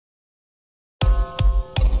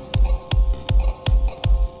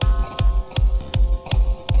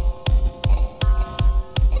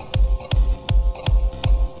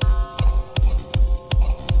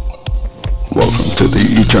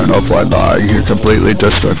eternal flat line. You're completely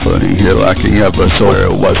destroyed footing. You're lacking ever so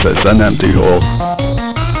it was this an empty hole.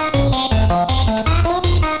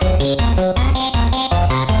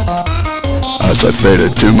 As I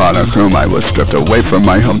faded to monochrome, I was stripped away from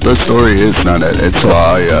my home. The story is not it, it's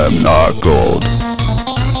I am not gold.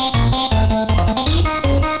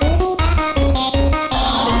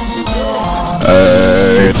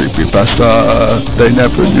 Hey, creepypasta, they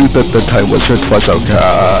never knew that the time was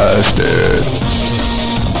sarcastic.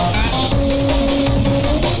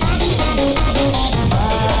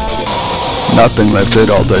 Nothing left at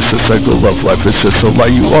all, this is cycle of life, it's just a lie.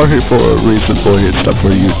 You are here for a reason, boy, it's time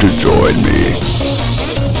for you to join me.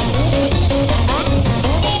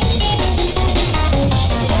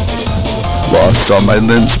 Lost all my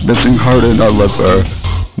limbs, missing heart and a liver.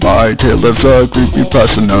 My tale lives a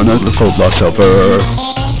creepypasta known as the cold lost silver.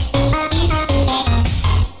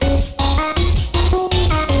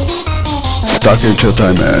 Stuck into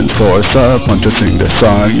time and force upon to sing this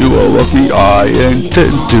song. You awoke me, I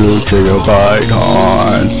intend to kill you by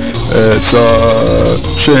dawn. It's a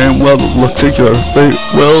shame, well, look to your fate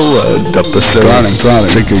will end up the same. Drowning,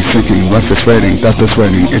 sinking, life is fading, death is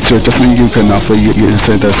waiting. It's your destiny, you cannot flee, you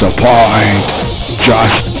say there's a point.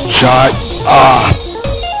 Just shut up.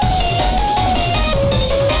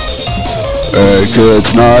 A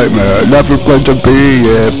kid's nightmare, never planned to be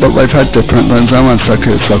it, but life had different lens. I once stuck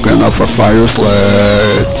it, soaking off a fire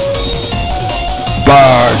sled.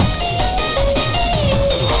 Burn!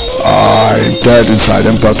 I'm dead inside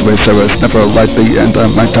in both ways, there was never light, the end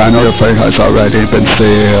of my time, your fate has already been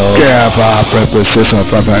sealed. Give up, repetition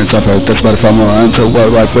of my parents, I've heard this better from one, so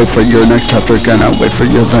what life, wait for your next chapter, cannot wait for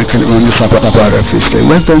your night, can run yourself up, but if you stay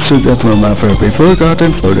with them, so that will never be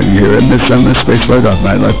forgotten, floating here in this endless space, right off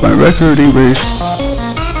my life, my record erased.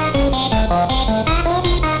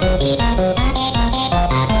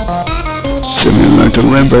 Similar to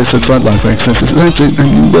embrace, it's what life exists, and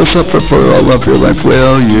you will suffer for all of your life.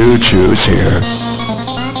 Will you choose here?